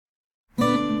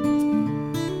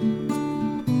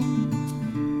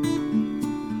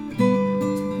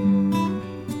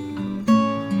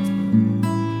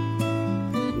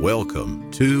Welcome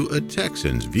to A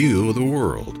Texan's View of the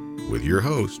World with your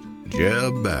host,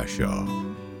 Jeb Bashaw.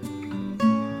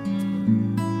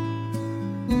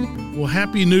 Well,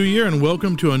 Happy New Year and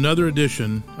welcome to another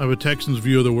edition of A Texan's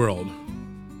View of the World.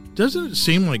 Doesn't it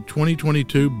seem like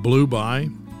 2022 blew by?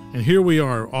 And here we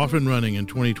are, off and running in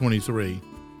 2023.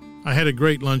 I had a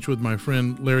great lunch with my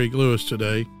friend Larry Lewis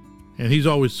today, and he's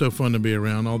always so fun to be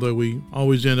around, although we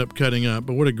always end up cutting up.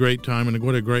 But what a great time and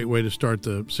what a great way to start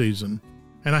the season.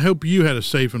 And I hope you had a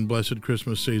safe and blessed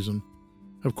Christmas season.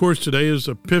 Of course, today is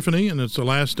Epiphany, and it's the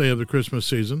last day of the Christmas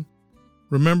season.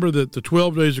 Remember that the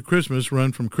 12 days of Christmas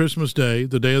run from Christmas Day,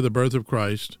 the day of the birth of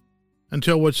Christ,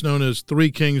 until what's known as Three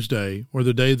Kings Day, or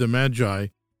the day the Magi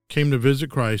came to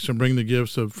visit Christ and bring the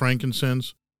gifts of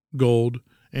frankincense, gold,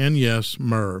 and yes,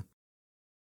 myrrh. In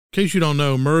case you don't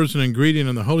know, myrrh is an ingredient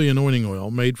in the holy anointing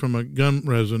oil made from a gum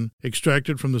resin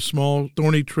extracted from the small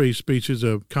thorny tree species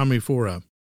of Commiphora.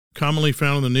 Commonly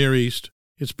found in the Near East,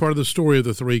 it's part of the story of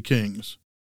the three kings.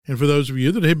 And for those of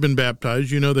you that have been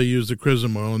baptized, you know they use the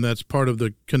chrism oil, and that's part of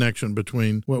the connection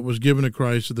between what was given to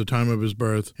Christ at the time of his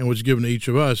birth and what's given to each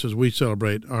of us as we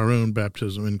celebrate our own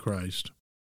baptism in Christ.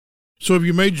 So have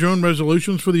you made your own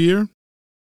resolutions for the year?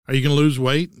 Are you going to lose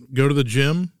weight, go to the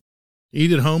gym,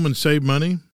 eat at home and save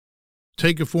money?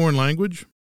 Take a foreign language?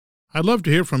 I'd love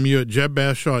to hear from you at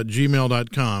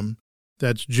jebbashaw@gmail.com.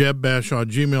 That's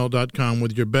jebbashaw@gmail.com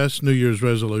with your best New Year's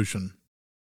resolution.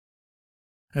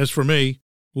 As for me,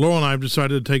 Laurel and I have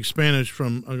decided to take Spanish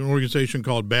from an organization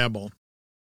called Babbel.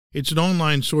 It's an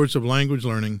online source of language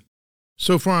learning.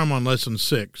 So far, I'm on lesson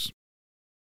 6.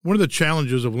 One of the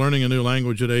challenges of learning a new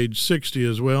language at age 60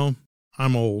 is, well,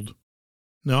 I'm old.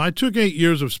 Now, I took 8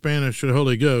 years of Spanish at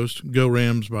Holy Ghost, go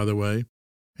Rams, by the way,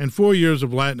 and 4 years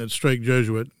of Latin at Strake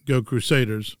Jesuit, go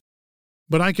Crusaders.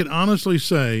 But I can honestly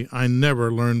say I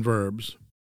never learned verbs.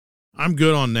 I'm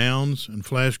good on nouns and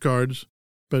flashcards,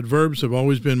 but verbs have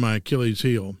always been my Achilles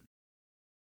heel.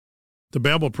 The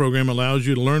Babbel program allows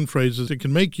you to learn phrases that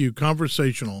can make you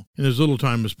conversational in as little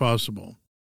time as possible.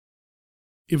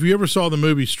 If you ever saw the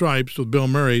movie Stripes with Bill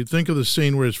Murray, think of the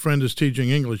scene where his friend is teaching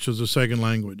English as a second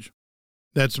language.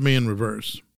 That's me in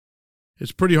reverse.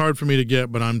 It's pretty hard for me to get,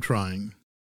 but I'm trying.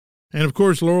 And of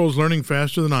course, Laurel's learning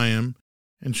faster than I am,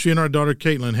 and she and our daughter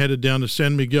Caitlin headed down to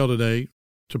San Miguel today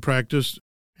to practice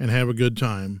and have a good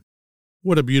time.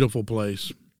 What a beautiful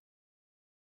place.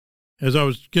 As I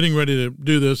was getting ready to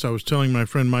do this, I was telling my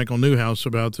friend Michael Newhouse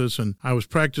about this, and I was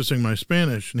practicing my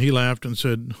Spanish, and he laughed and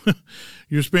said,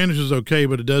 "Your Spanish is okay,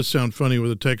 but it does sound funny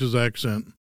with a Texas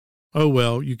accent." Oh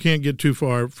well, you can't get too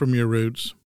far from your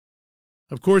roots.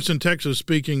 Of course, in Texas,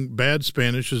 speaking bad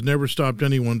Spanish has never stopped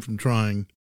anyone from trying.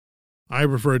 I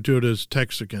refer to it as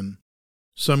Texican.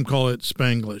 Some call it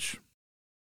Spanglish.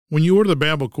 When you order the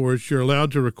Babbel course, you're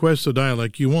allowed to request the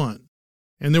dialect you want.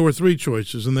 And there were 3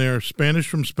 choices, and they are Spanish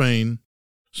from Spain,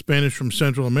 Spanish from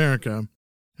Central America,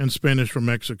 and Spanish from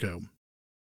Mexico.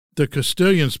 The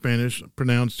Castilian Spanish,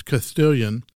 pronounced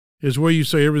Castilian, is where you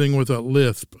say everything with a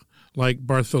lisp, like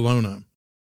Barcelona.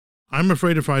 I'm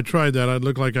afraid if I tried that, I'd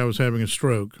look like I was having a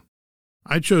stroke.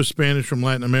 I chose Spanish from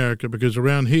Latin America because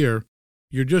around here,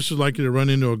 you're just as likely to run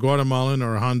into a Guatemalan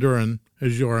or a Honduran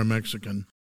as you are a Mexican.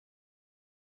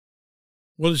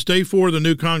 Well, it's day 4 of the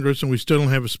new Congress, and we still don't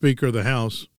have a Speaker of the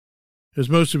House. As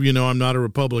most of you know, I'm not a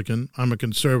Republican, I'm a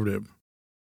conservative.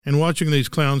 And watching these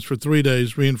clowns for 3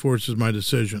 days reinforces my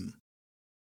decision.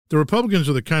 The Republicans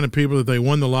are the kind of people that they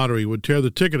won the lottery would tear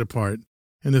the ticket apart,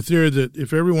 and the theory that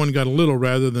if everyone got a little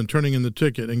rather than turning in the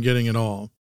ticket and getting it all.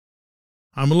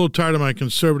 I'm a little tired of my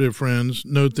conservative friends,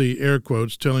 note the air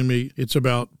quotes, telling me it's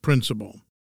about principle.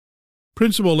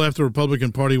 Principle left the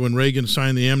Republican Party when Reagan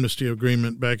signed the amnesty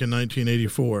agreement back in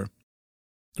 1984.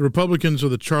 The Republicans are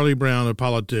the Charlie Brown of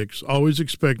politics, always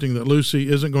expecting that Lucy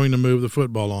isn't going to move the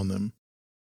football on them.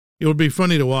 It would be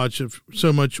funny to watch if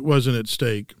so much wasn't at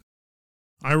stake.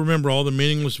 I remember all the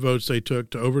meaningless votes they took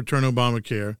to overturn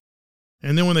Obamacare,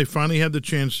 and then when they finally had the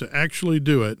chance to actually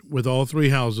do it with all 3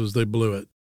 houses, they blew it.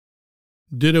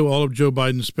 Ditto all of Joe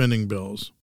Biden's spending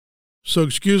bills. So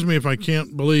excuse me if I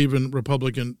can't believe in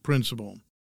Republican principle.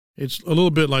 It's a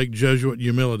little bit like Jesuit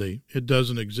humility. It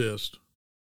doesn't exist.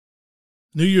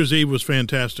 New Year's Eve was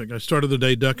fantastic. I started the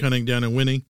day duck hunting down in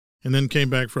Winnie and then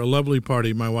came back for a lovely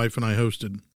party my wife and I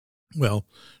hosted. Well,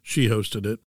 she hosted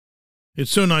it.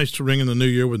 It's so nice to ring in the new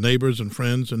year with neighbors and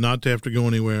friends and not to have to go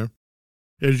anywhere.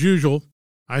 As usual,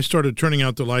 I started turning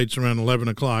out the lights around 11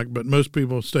 o'clock, but most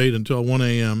people stayed until 1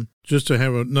 a.m. just to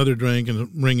have another drink and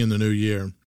ring in the new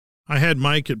year. I had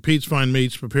Mike at Pete's Fine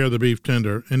Meats prepare the beef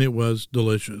tender, and it was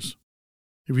delicious.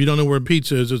 If you don't know where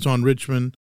Pete's is, it's on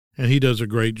Richmond, and he does a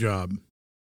great job.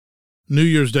 New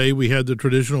Year's Day, we had the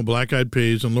traditional black-eyed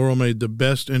peas, and Laurel made the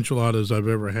best enchiladas I've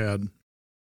ever had.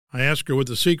 I asked her what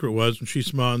the secret was, and she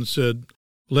smiled and said,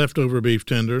 leftover beef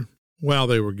tender. Wow,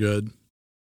 they were good.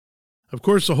 Of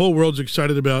course, the whole world's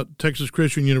excited about Texas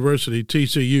Christian University,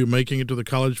 TCU, making it to the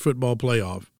college football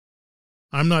playoff.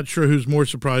 I'm not sure who's more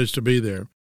surprised to be there,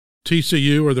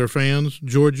 TCU or their fans,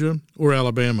 Georgia or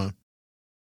Alabama.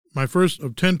 My first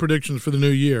of 10 predictions for the new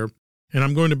year, and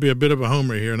I'm going to be a bit of a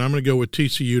homer here, and I'm going to go with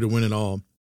TCU to win it all.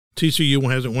 TCU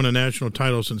hasn't won a national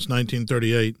title since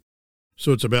 1938,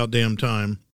 so it's about damn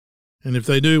time. And if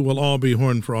they do, we'll all be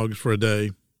horned frogs for a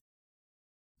day.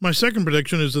 My second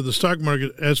prediction is that the stock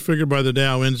market, as figured by the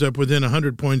Dow, ends up within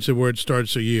 100 points of where it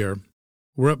starts a year.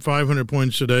 We're up 500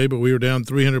 points today, but we were down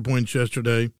 300 points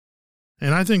yesterday.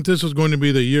 And I think this is going to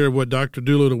be the year of what Dr.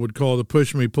 Doolittle would call the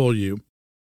push me, pull you.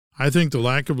 I think the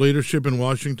lack of leadership in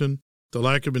Washington, the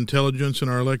lack of intelligence in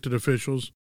our elected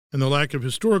officials, and the lack of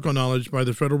historical knowledge by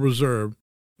the Federal Reserve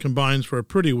combines for a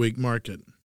pretty weak market.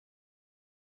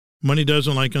 Money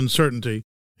doesn't like uncertainty,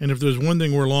 and if there's one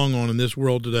thing we're long on in this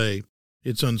world today,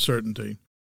 it's uncertainty.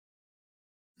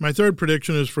 My third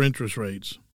prediction is for interest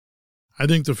rates. I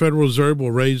think the Federal Reserve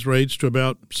will raise rates to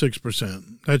about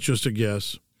 6%. That's just a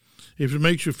guess. If it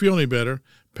makes you feel any better,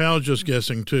 Powell's just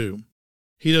guessing too.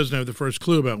 He doesn't have the first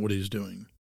clue about what he's doing.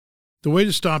 The way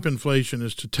to stop inflation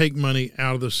is to take money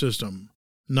out of the system,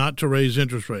 not to raise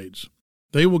interest rates.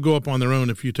 They will go up on their own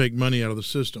if you take money out of the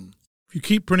system. If you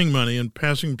keep printing money and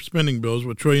passing spending bills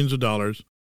with trillions of dollars,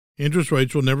 interest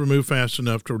rates will never move fast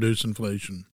enough to reduce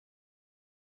inflation.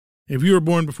 If you were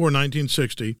born before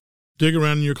 1960, dig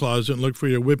around in your closet and look for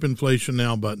your Whip Inflation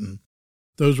Now button.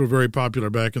 Those were very popular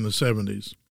back in the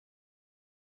 70s.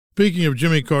 Speaking of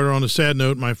Jimmy Carter, on a sad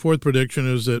note, my fourth prediction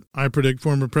is that I predict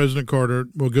former President Carter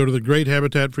will go to the great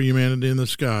Habitat for Humanity in the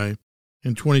sky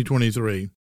in 2023.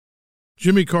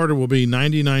 Jimmy Carter will be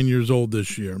 99 years old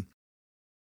this year.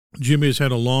 Jimmy has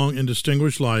had a long and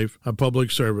distinguished life of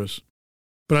public service,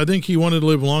 but I think he wanted to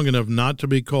live long enough not to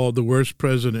be called the worst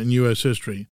president in U.S.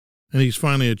 history, and he's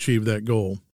finally achieved that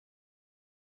goal.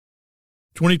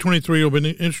 2023 will be an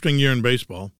interesting year in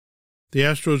baseball. The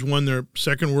Astros won their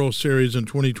second World Series in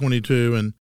 2022,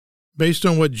 and based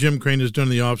on what Jim Crane has done in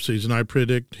the offseason, I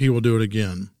predict he will do it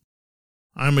again.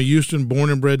 I'm a Houston born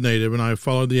and bred native, and I have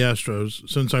followed the Astros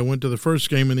since I went to the first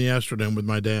game in the Astrodome with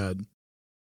my dad.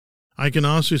 I can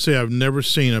honestly say I've never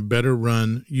seen a better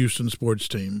run Houston sports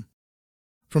team.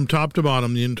 From top to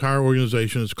bottom, the entire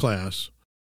organization is class.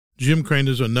 Jim Crane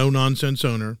is a no-nonsense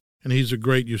owner, and he's a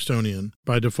great Houstonian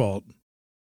by default.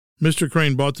 Mr.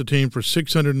 Crane bought the team for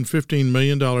 $615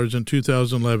 million in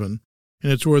 2011,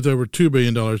 and it's worth over $2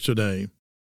 billion today.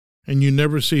 And you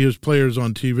never see his players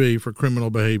on TV for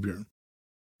criminal behavior.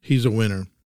 He's a winner.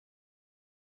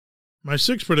 My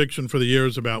sixth prediction for the year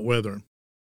is about weather.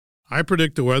 I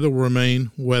predict the weather will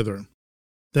remain weather.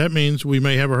 That means we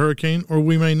may have a hurricane or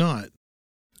we may not.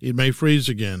 It may freeze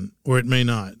again, or it may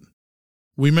not.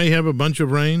 We may have a bunch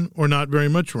of rain or not very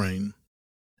much rain.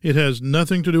 It has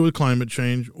nothing to do with climate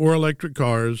change or electric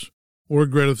cars or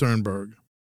Greta Thunberg.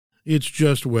 It's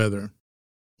just weather.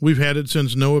 We've had it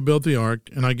since Noah built the ark,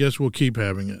 and I guess we'll keep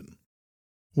having it.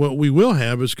 What we will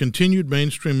have is continued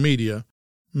mainstream media,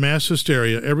 mass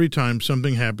hysteria every time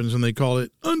something happens, and they call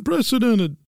it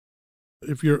unprecedented.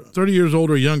 If you're 30 years old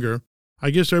or younger,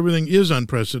 I guess everything is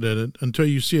unprecedented until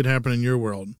you see it happen in your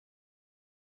world.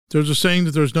 There's a saying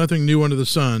that there's nothing new under the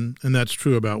sun, and that's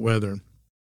true about weather.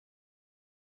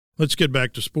 Let's get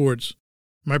back to sports.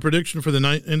 My prediction for the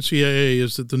NCAA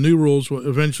is that the new rules will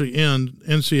eventually end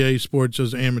NCAA sports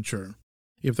as amateur,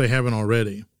 if they haven't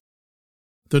already.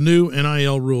 The new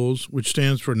NIL rules, which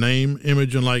stands for name,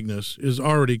 image, and likeness, is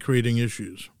already creating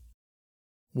issues.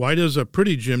 Why does a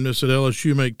pretty gymnast at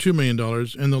LSU make $2 million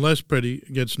and the less pretty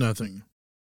gets nothing?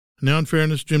 Now, in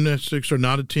fairness, gymnastics are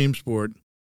not a team sport.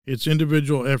 It's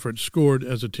individual effort scored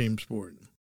as a team sport.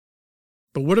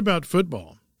 But what about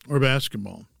football or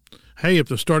basketball? Hey, if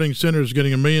the starting center is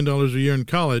getting $1 million a year in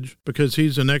college because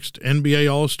he's the next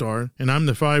NBA All-Star and I'm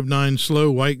the 5'9"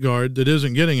 slow white guard that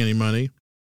isn't getting any money,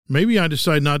 maybe I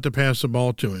decide not to pass the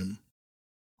ball to him.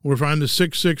 Or if I'm the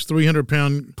 6'6",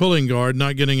 300-pound pulling guard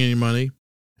not getting any money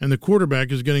and the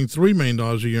quarterback is getting $3 million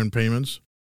a year in payments,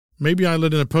 maybe I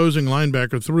let an opposing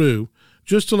linebacker through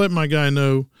just to let my guy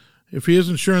know if he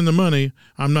isn't sharing the money,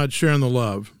 I'm not sharing the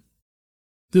love.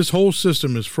 This whole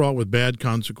system is fraught with bad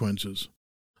consequences.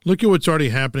 Look at what's already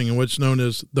happening in what's known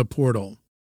as the portal.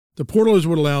 The portal is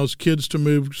what allows kids to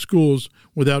move schools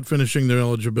without finishing their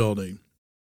eligibility.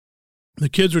 The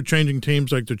kids are changing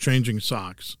teams like they're changing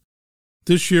socks.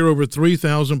 This year, over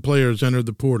 3,000 players entered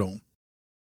the portal.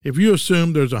 If you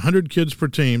assume there's 100 kids per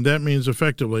team, that means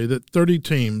effectively that 30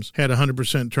 teams had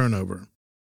 100% turnover.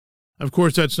 Of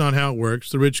course, that's not how it works.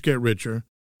 The rich get richer.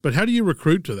 But how do you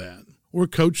recruit to that or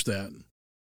coach that?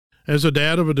 As a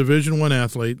dad of a Division I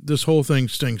athlete, this whole thing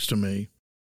stinks to me.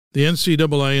 The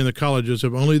NCAA and the colleges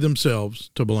have only themselves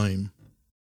to blame.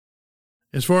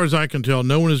 As far as I can tell,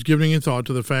 no one is giving any thought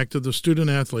to the fact that the student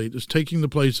athlete is taking the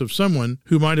place of someone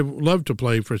who might have loved to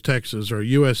play for Texas or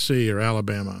USC or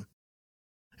Alabama.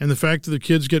 And the fact that the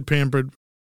kids get pampered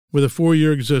with a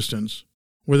 4-year existence,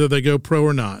 whether they go pro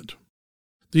or not.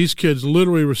 These kids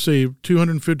literally receive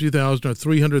 $250,000 or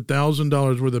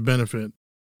 $300,000 worth of benefit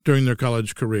during their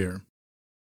college career.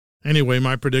 Anyway,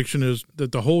 my prediction is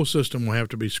that the whole system will have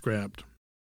to be scrapped.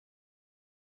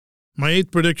 My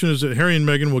 8th prediction is that Harry and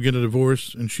Meghan will get a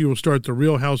divorce and she will start the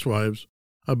Real Housewives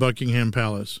of Buckingham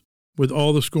Palace with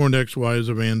all the scorned ex-wives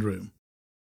of Andrew.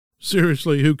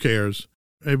 Seriously, who cares?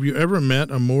 Have you ever met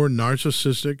a more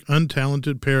narcissistic,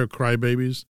 untalented pair of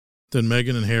crybabies than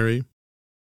Meghan and Harry?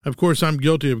 Of course, I'm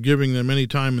guilty of giving them any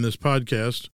time in this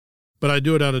podcast, but I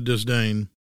do it out of disdain.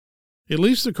 At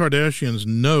least the Kardashians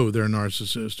know they're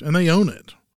narcissists, and they own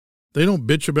it. They don't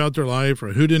bitch about their life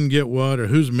or who didn't get what or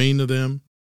who's mean to them.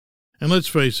 And let's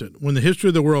face it, when the History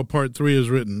of the World Part 3 is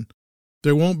written,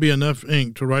 there won't be enough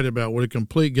ink to write about what a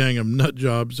complete gang of nut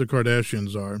jobs the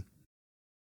Kardashians are.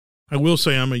 I will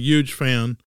say I'm a huge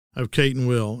fan of Kate and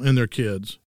Will and their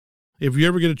kids. If you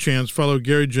ever get a chance, follow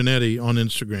Gary Janetti on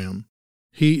Instagram.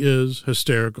 He is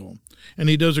hysterical, and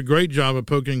he does a great job of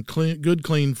poking good,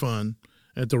 clean fun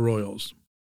at the royals.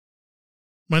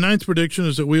 My 9th prediction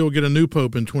is that we will get a new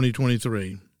pope in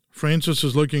 2023. Francis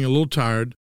is looking a little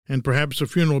tired, and perhaps a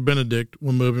funeral of Benedict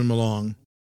will move him along.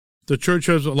 The church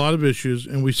has a lot of issues,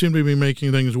 and we seem to be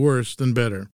making things worse than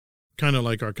better, kind of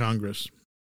like our Congress.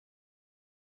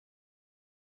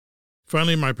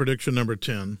 Finally, my prediction number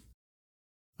 10.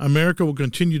 America will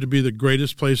continue to be the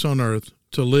greatest place on earth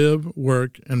to live,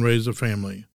 work, and raise a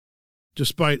family.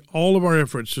 Despite all of our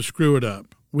efforts to screw it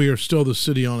up, we are still the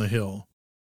city on a hill.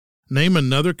 Name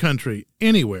another country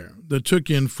anywhere that took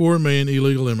in 4 million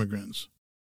illegal immigrants.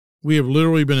 We have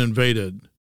literally been invaded,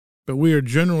 but we are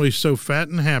generally so fat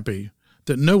and happy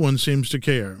that no one seems to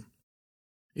care.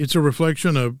 It's a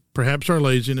reflection of perhaps our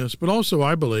laziness, but also,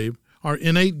 I believe, our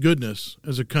innate goodness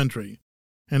as a country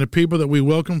and a people that we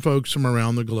welcome folks from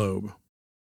around the globe.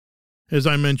 As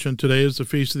I mentioned, today is the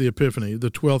Feast of the Epiphany, the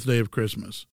 12th day of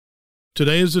Christmas.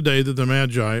 Today is the day that the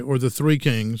Magi, or the 3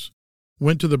 kings,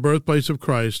 went to the birthplace of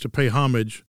Christ to pay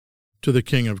homage to the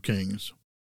King of Kings.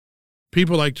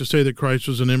 People like to say that Christ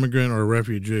was an immigrant or a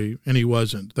refugee, and he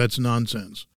wasn't. That's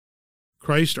nonsense.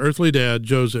 Christ's earthly dad,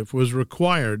 Joseph, was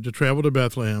required to travel to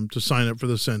Bethlehem to sign up for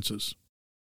the census.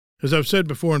 As I've said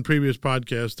before in previous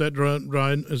podcasts, that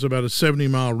ride is about a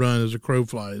 70-mile run as a crow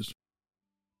flies.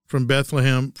 From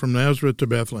Nazareth to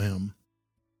Bethlehem.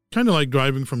 Kind of like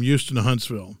driving from Houston to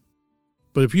Huntsville.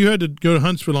 But if you had to go to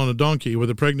Huntsville on a donkey with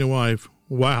a pregnant wife,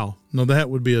 wow, now that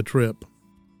would be a trip.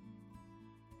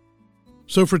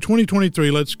 So for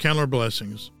 2023, let's count our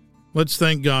blessings. Let's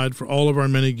thank God for all of our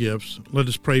many gifts. Let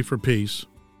us pray for peace.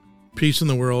 Peace in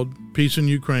the world, peace in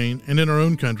Ukraine, and in our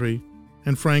own country,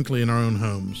 and frankly in our own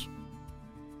homes.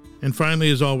 And finally,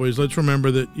 as always, let's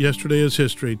remember that yesterday is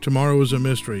history, tomorrow is a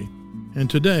mystery, and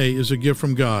today is a gift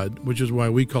from God, which is why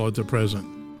we call it the present.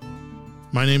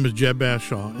 My name is Jeb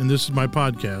Bashaw, and this is my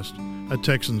podcast, A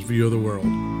Texan's View of the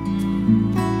World.